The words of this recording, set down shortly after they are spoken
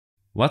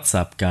What's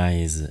up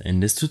guys,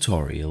 in this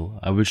tutorial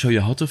I will show you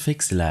how to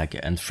fix lag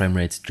and frame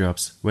rate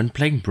drops when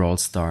playing Brawl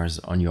Stars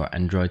on your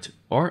Android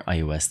or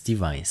iOS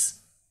device.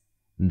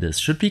 This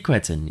should be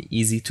quite an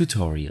easy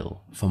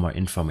tutorial. For more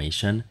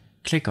information,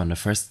 click on the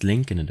first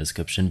link in the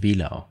description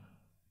below.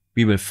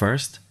 We will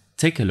first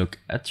take a look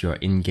at your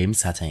in-game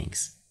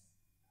settings.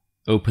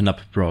 Open up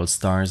Brawl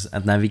Stars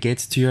and navigate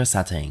to your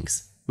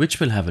settings,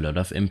 which will have a lot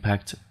of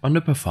impact on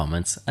the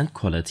performance and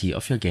quality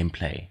of your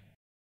gameplay.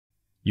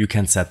 You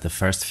can set the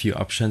first few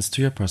options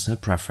to your personal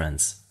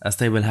preference, as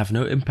they will have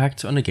no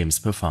impact on the game's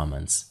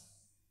performance.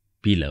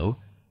 Below,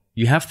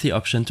 you have the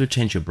option to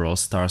change your Brawl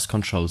Stars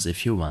controls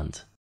if you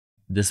want.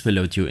 This will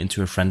load you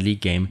into a friendly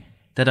game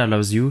that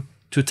allows you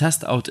to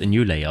test out a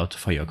new layout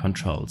for your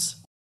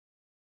controls.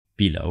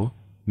 Below,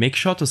 make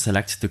sure to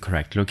select the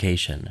correct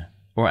location,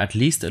 or at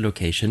least a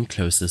location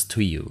closest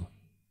to you.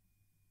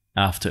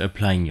 After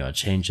applying your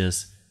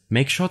changes,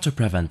 make sure to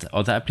prevent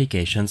other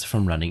applications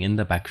from running in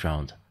the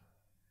background.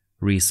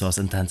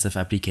 Resource-intensive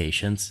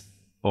applications,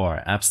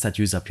 or apps that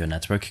use up your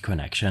network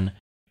connection,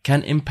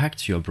 can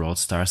impact your Brawl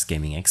Stars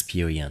gaming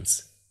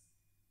experience.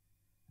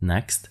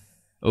 Next,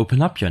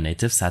 open up your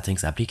native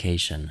settings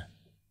application.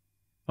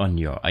 On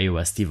your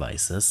iOS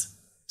devices,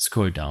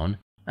 scroll down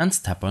and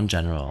tap on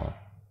General.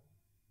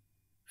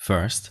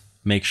 First,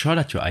 make sure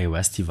that your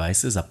iOS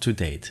device is up to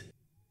date.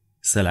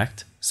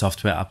 Select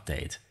Software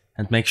Update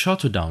and make sure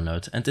to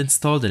download and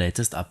install the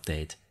latest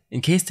update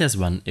in case there's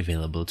one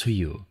available to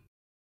you.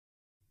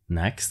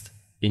 Next,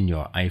 in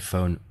your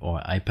iPhone or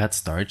iPad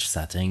storage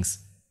settings,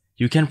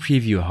 you can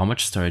preview how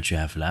much storage you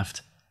have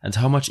left and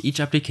how much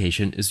each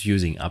application is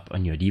using up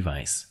on your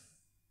device.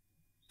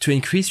 To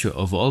increase your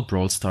overall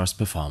Brawl Stars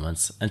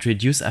performance and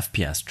reduce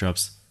FPS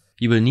drops,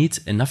 you will need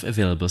enough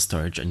available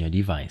storage on your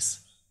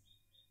device.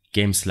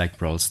 Games like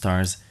Brawl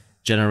Stars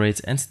generate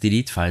and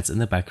delete files in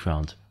the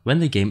background when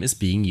the game is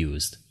being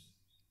used.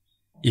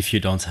 If you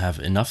don't have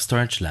enough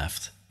storage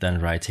left, then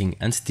writing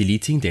and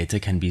deleting data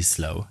can be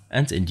slow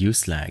and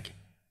induce lag.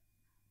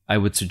 I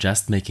would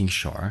suggest making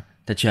sure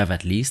that you have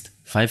at least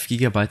 5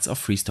 GB of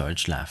free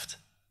storage left.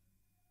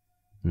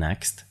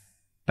 Next,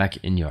 back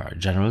in your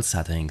general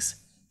settings,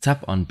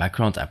 tap on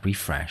Background App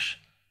Refresh.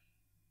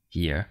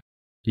 Here,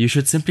 you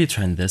should simply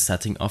turn this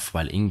setting off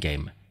while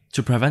in-game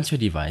to prevent your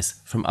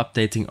device from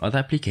updating other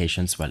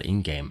applications while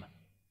in-game.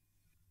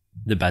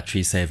 The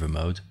battery saver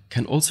mode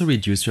can also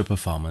reduce your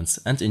performance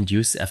and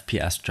induce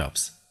FPS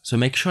drops, so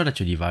make sure that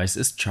your device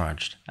is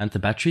charged and the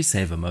battery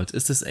saver mode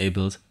is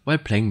disabled while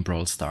playing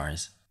Brawl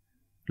Stars.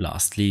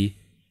 Lastly,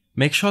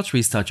 make sure to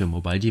restart your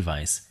mobile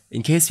device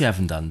in case you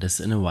haven't done this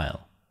in a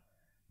while.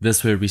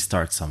 This will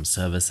restart some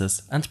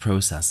services and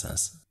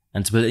processes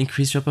and will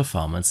increase your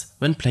performance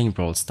when playing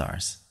Brawl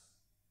Stars.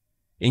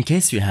 In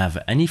case you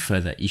have any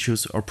further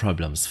issues or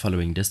problems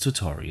following this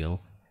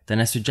tutorial,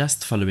 then I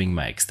suggest following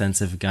my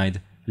extensive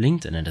guide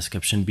linked in the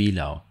description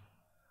below.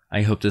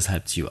 I hope this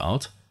helped you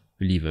out.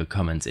 Leave a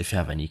comment if you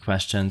have any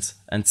questions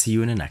and see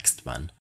you in the next one.